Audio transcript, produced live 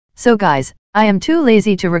So guys, I am too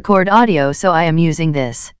lazy to record audio, so I am using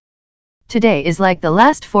this. Today is like the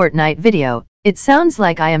last Fortnite video, it sounds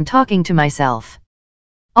like I am talking to myself.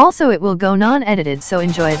 Also it will go non-edited, so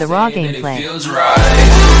enjoy the raw gameplay.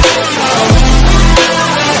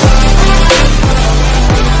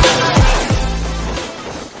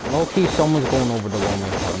 Low-key, someone's going over the lonely.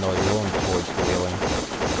 Oh no, you're going towards the railing.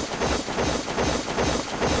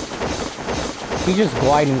 He's just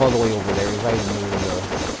gliding all the way over there. He's not even moving the whole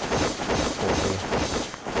thing.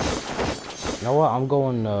 You know what? I'm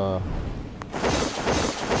going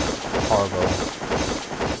cargo.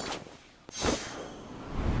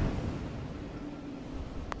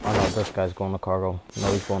 Oh no, this guy's going to cargo.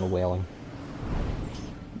 No, he's going to whaling.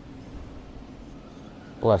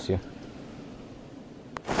 Bless you.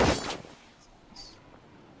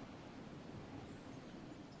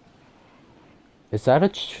 Is that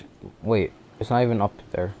a wait, it's not even up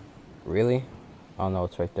there. Really? Oh no,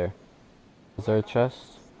 it's right there. Is there a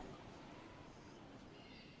chest?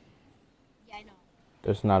 Yeah, I know.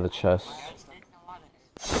 There's not a chest.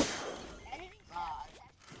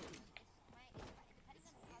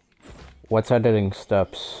 What's editing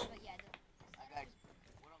steps?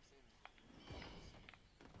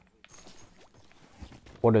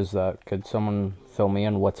 What is that? Could someone fill me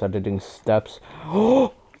in? What's editing steps?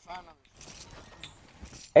 Oh!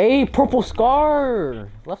 Hey, purple scar!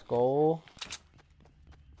 Let's go.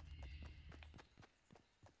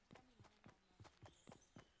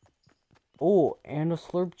 Oh, and a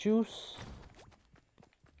slurp juice.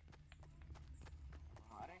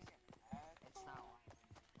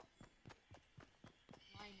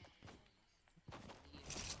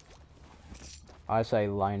 I say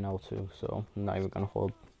Lionel too, so I'm not even gonna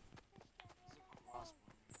hold.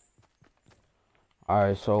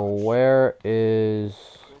 Alright, so where is...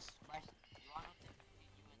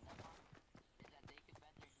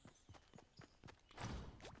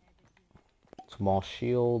 Small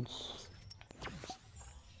shields.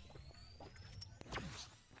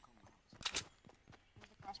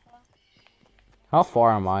 How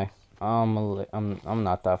far am I? I'm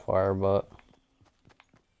not that far, but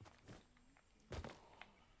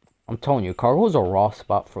I'm telling you, cargo's a raw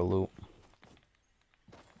spot for loot.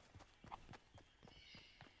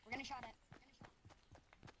 We're gonna shot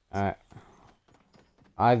it.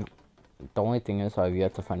 Alright. The only thing is I've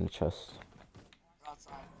yet to find a chest.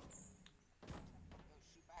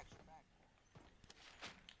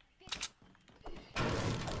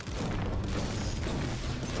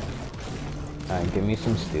 Alright, give me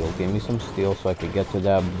some steel so I can get to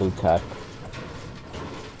that blue tack.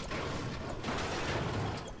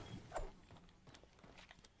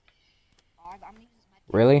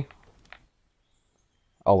 Really?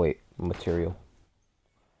 Oh wait, material.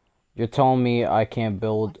 You're telling me I can't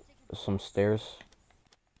build some stairs?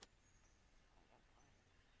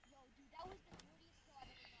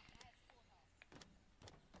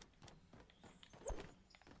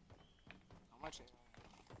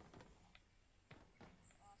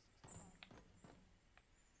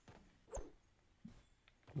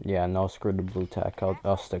 Yeah, no, screw the blue tack.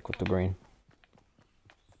 I'll stick with the green.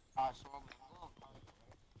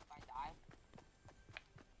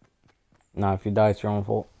 Nah, if you die, it's your own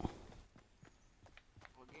fault.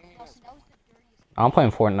 I'm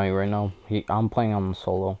playing Fortnite right now. I'm playing on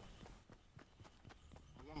solo.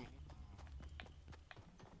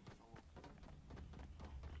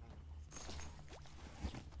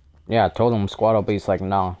 Yeah, I told him squad up, but he's like,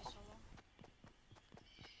 nah.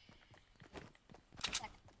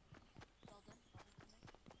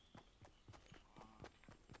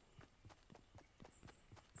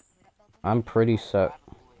 I'm pretty set.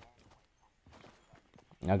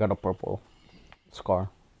 I got a purple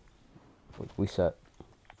scar. We set.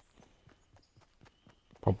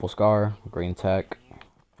 Purple scar, green tech,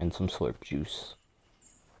 and some slurp juice.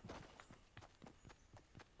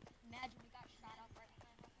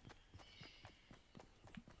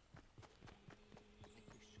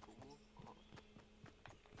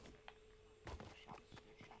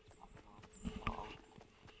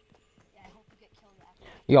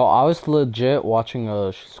 Yo, I was legit watching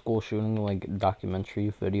a school shooting, like,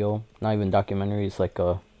 documentary video. Not even documentary, it's like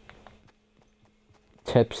a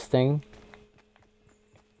tips thing.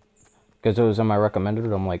 Because it was in my recommended,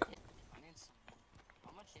 I'm like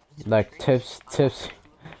tips,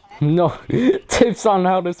 no, tips on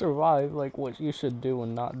how to survive, like what you should do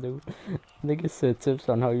and not do. Nigga said tips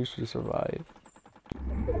on how you should survive.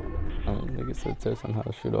 Nigga said tips on how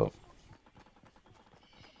to shoot up.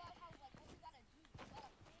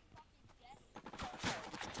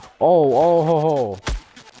 Oh.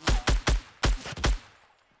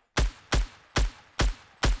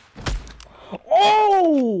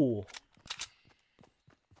 No!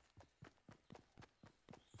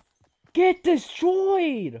 Get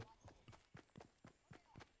destroyed!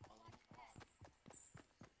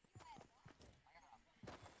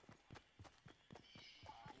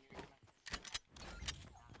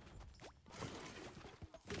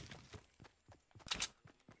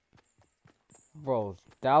 Bro,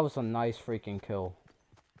 that was a nice freaking kill.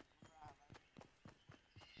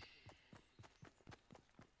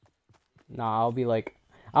 Nah, I'll be like,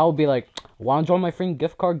 wanna join my free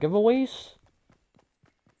gift card giveaways?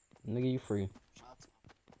 Nigga, you free.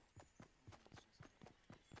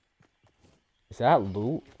 Is that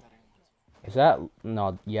loot? Is that,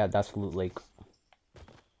 no, yeah, that's Loot Lake.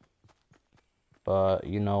 But,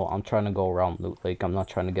 you know, I'm trying to go around Loot Lake. I'm not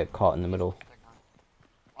trying to get caught in the middle.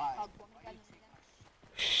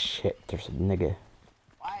 Shit, there's a nigga.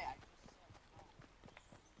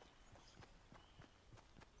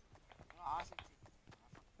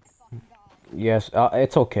 Yes,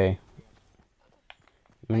 it's okay.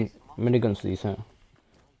 Minigun's decent.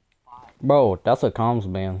 Bro, that's a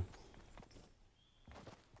comms ban.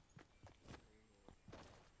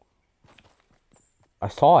 I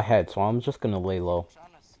saw a head, so I'm just gonna lay low.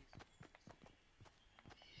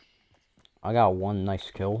 I got one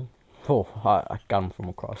nice kill. Oh, I got him from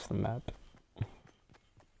across the map.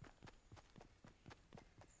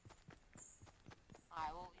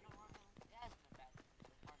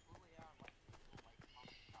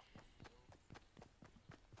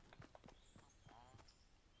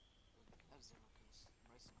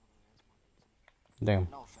 Damn.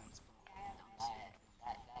 No offense,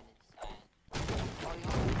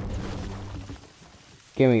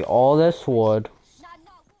 Give me all this wood.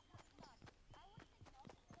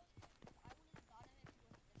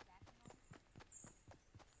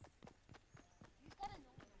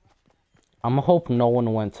 I'ma hope no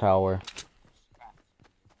one went tower.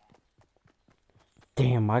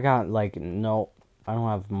 Damn, I got like no. I don't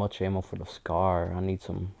have much ammo for the scar. I need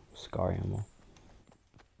some scar ammo.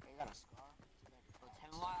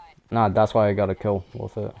 Nah, that's why I got a kill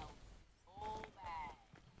with it.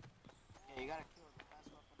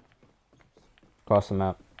 Across the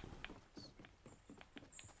map.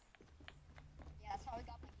 Yeah, that's how I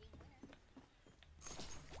got my game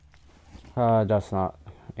winner. That's not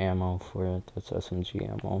ammo for it. That's SMG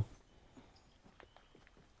ammo.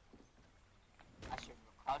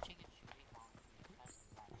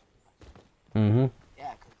 Mm-hmm.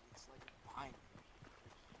 yeah, because it's like behind.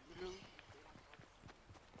 Literally.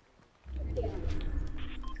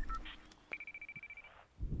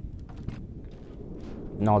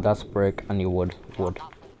 No, that's brick. I need wood. Wood.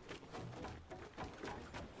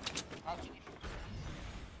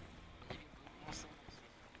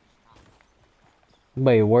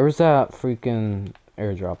 Wait, where's that freaking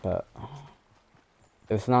airdrop at?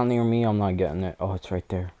 If it's not near me, I'm not getting it. Oh, it's right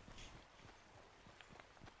there.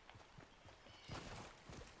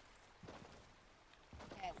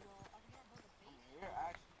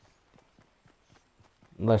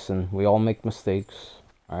 Listen, we all make mistakes,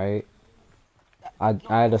 alright? I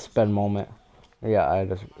had a sped moment. Yeah, I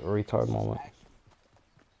had a retard moment.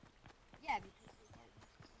 Yeah, because they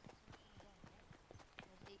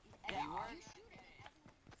you shoot it and everyone can see it.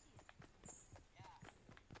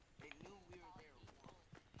 They knew we were there.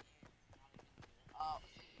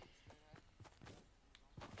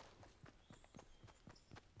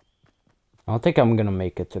 I don't think I'm gonna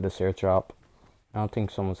make it to this airdrop. I don't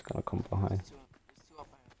think someone's gonna come behind.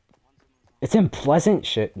 It's in Pleasant?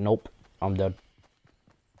 Shit, nope. I'm dead.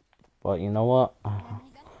 But you know what?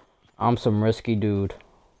 I'm some risky dude.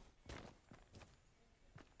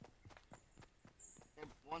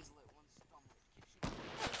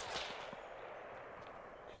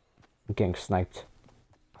 I'm getting sniped.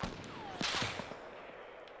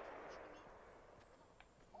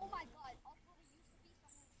 Oh my god, also there used to be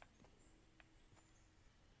someone.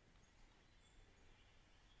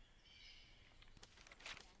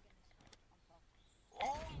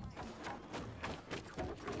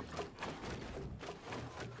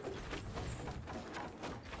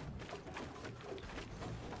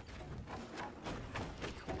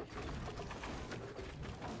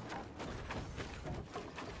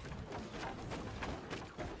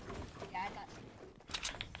 Yeah, I got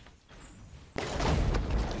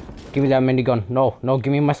Give me that minigun. No, no,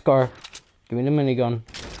 give me my scar. Give me the minigun.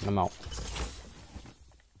 I'm out.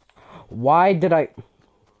 Why did I...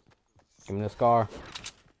 Give me the scar.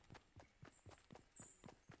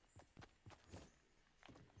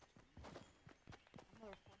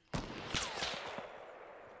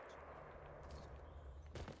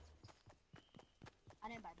 I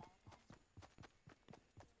didn't buy that.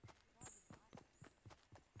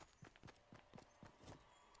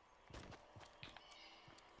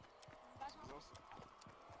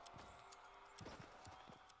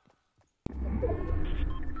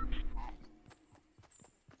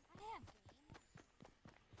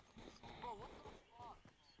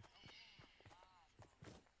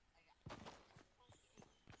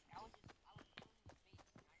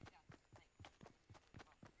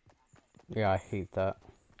 Yeah, I hate that.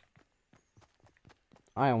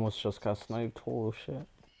 I almost just got sniped. Holy shit.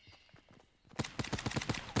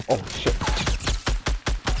 Oh shit.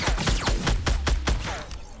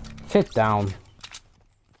 Sit down.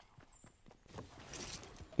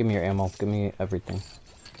 Give me your ammo. Give me everything.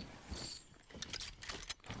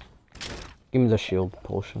 Give me the shield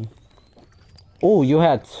potion. Oh, you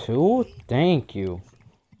had two? Thank you.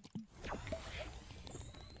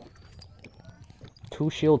 2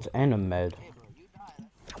 shields and a med. Hey, bro, you died.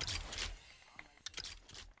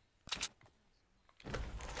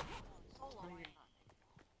 Solo, No, I you're am. not.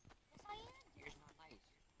 Yes, I am. You're not nice.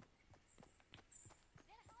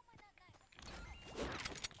 Then how am I not nice?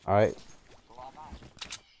 Alright. So am I.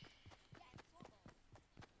 Yeah, I'm solo.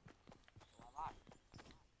 So am I.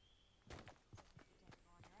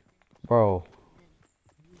 Bro.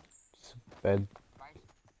 It's bed. Right?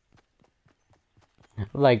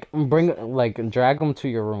 Like, drag him to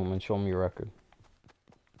your room and show him your record.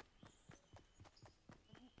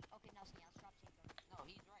 Okay, now see, I'll stop saying that. No,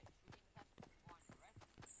 he's right. Shooting test on the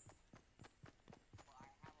record. Well,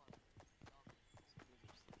 I have a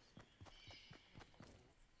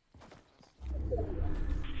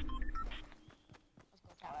Let's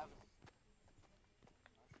go tap.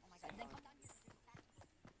 Oh my god, then come down here. There's tactical.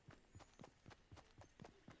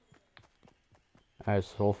 Alright,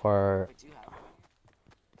 so far, Wait, do you have it?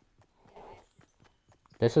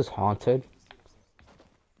 this is haunted.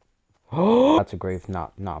 Oh, that's a grave,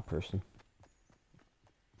 not a person.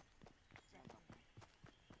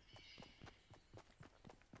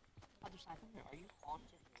 Other side. Are you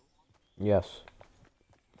haunted? Yes.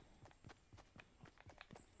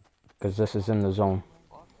 Because this is in the zone.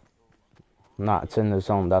 Nah, it's in the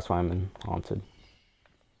zone, that's why I'm in haunted.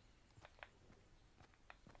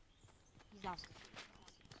 He's downstairs.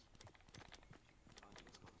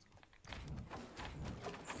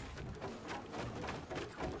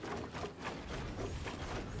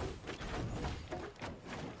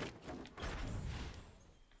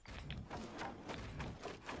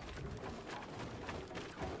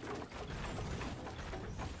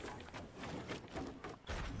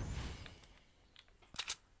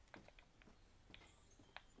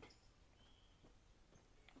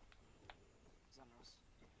 He's on us.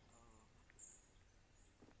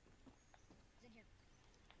 He's in here.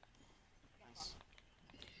 Nice.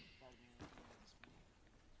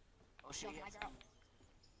 Oh shit, Yo, can I yes. grab?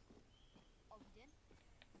 Oh, he did?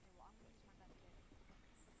 Okay, well, I'm gonna use my best kit.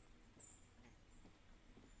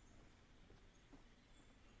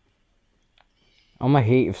 I'm gonna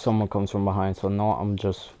hate if someone comes from behind, so no, I'm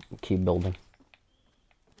just keep building.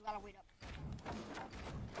 We gotta wait up.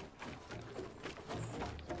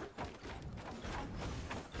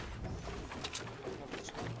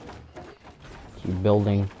 Keep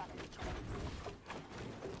building.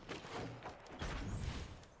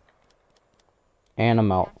 And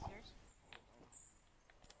I'm out. Downstairs.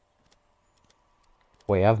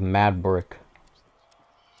 Wait, I have mad brick.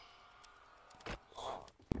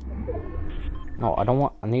 No, I don't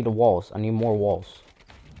want, I need the walls. I need more walls.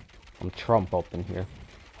 I'm Trump up in here.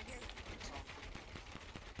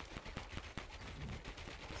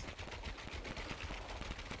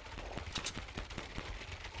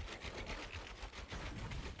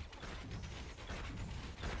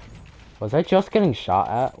 Was I just getting shot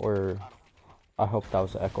at, or I hope that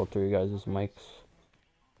was echo through you guys' mics?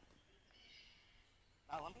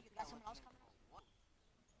 Let me get that someone else coming up. What?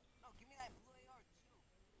 No, give me that blue AR too.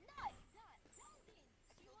 Not Belden.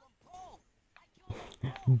 I killed them both.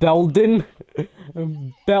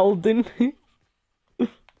 Belden? Belden?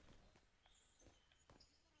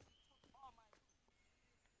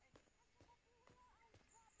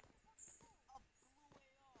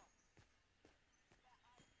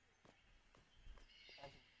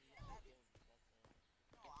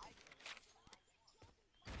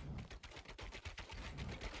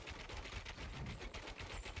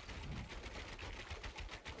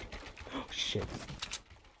 Oh shit.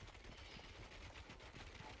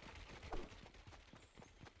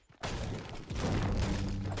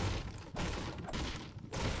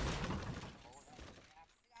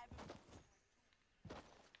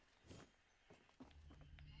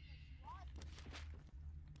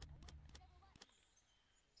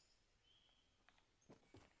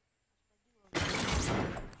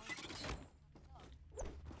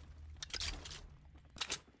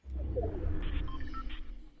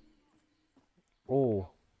 Oh.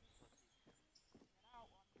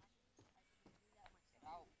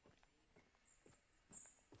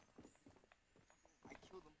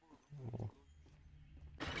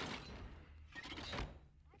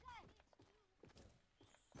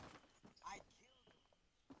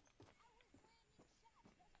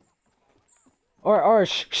 Or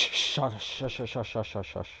shush,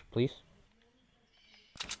 please.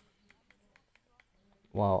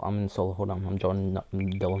 Well, I'm in solo. Hold on, I'm joining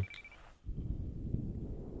Dylan.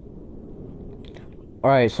 All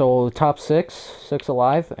right, so top six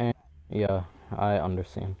alive, and yeah, I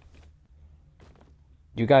understand.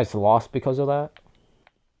 You guys lost because of that?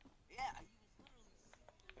 Yeah, he was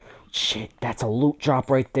literally. Shit, that's a loot drop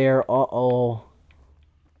right there. Uh-oh.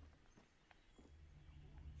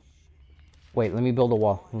 Wait, let me build a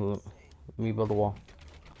wall. Let me build a wall.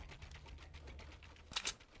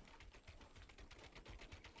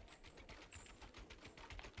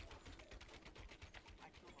 I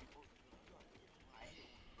killed them both. I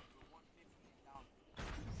hit the 150 down.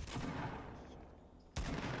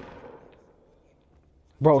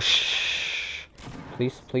 Bro, shh.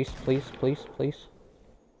 Please.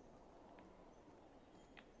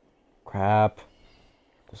 Crap.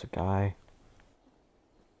 There's a guy.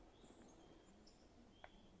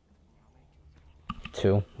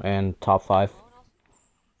 2 and top 5.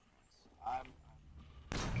 I'm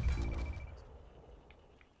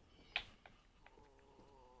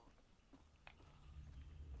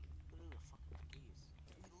literally a fucking beast.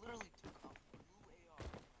 He literally took a blue AR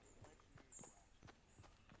from my legendary flash. What a fucking sack.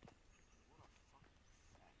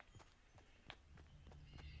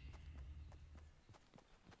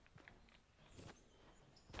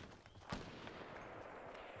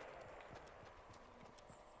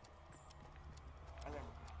 I learned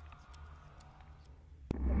a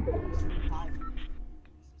bad lesson. 5. This is so.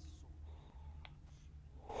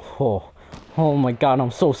 Oh. Oh my god,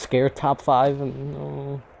 I'm so scared. Top 5.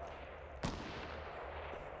 No.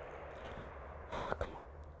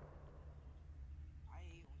 I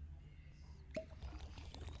hate when you do this.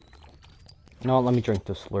 No, let me drink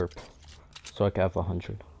this slurp. So I can have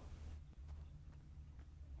 100.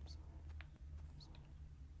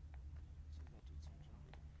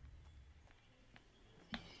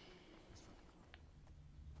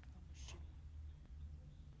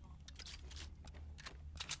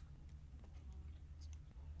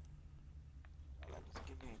 Just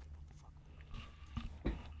give me anything,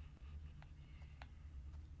 motherfucker.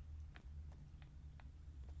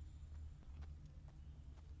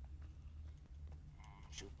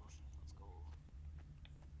 Shoot potion, let's go.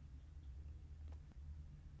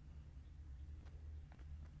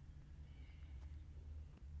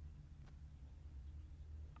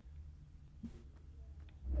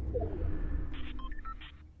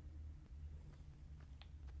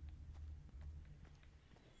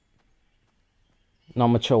 No,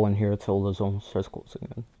 I'm gonna chill in here till the zone starts closing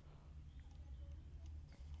in.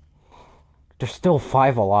 There's still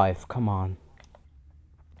 5 alive. Come on.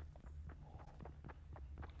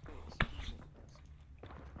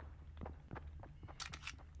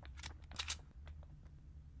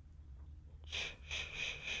 Shh.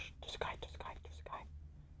 There's a guy.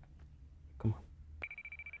 Come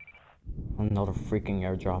on. Another freaking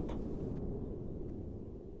airdrop.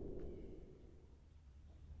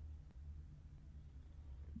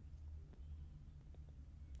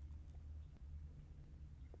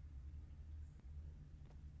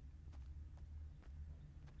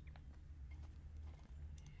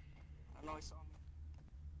 I know he saw me.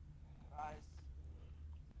 Guys.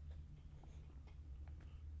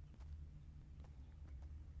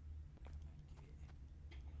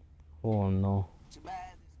 Oh no. Too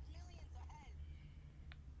bad, there's millions ahead.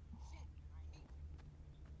 Shit, man, I hate.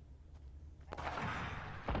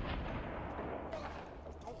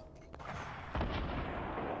 Don't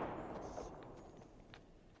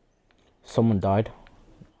Someone died.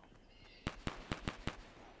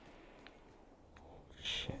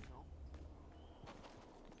 Shit.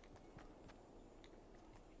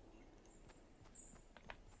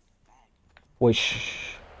 Wait, shh.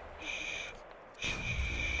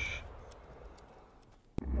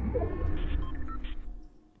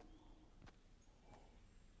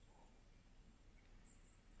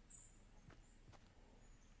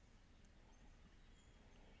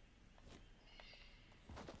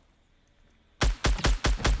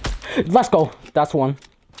 Let's go. That's one.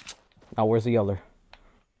 Now where's the other?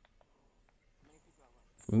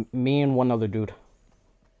 Me and one other dude.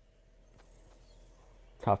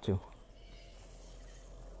 Top 2.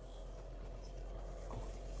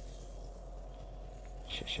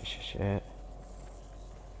 Shit.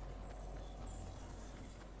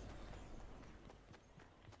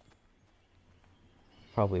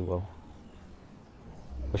 Probably will.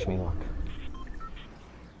 Wish me luck.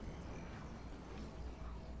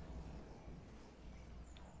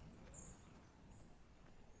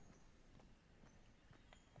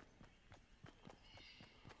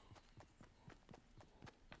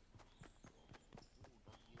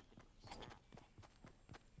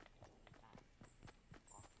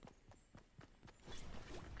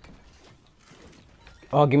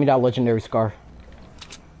 Oh, give me that legendary scar.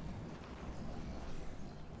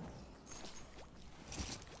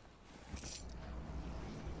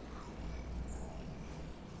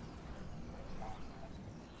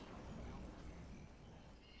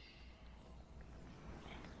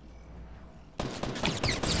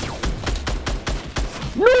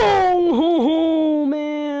 No,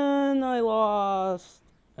 man, I lost.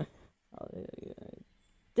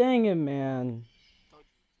 Dang it, man.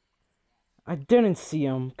 I didn't see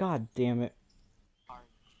him. God damn it.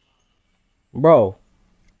 Bro,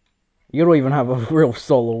 you don't even have a real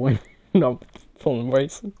solo win. No, I'm pulling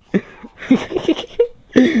racing.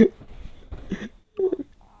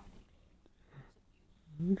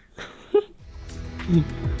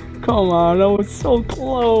 Come on, that was so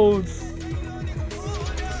close.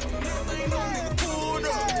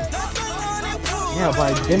 Yeah,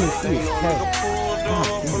 but I didn't see his head.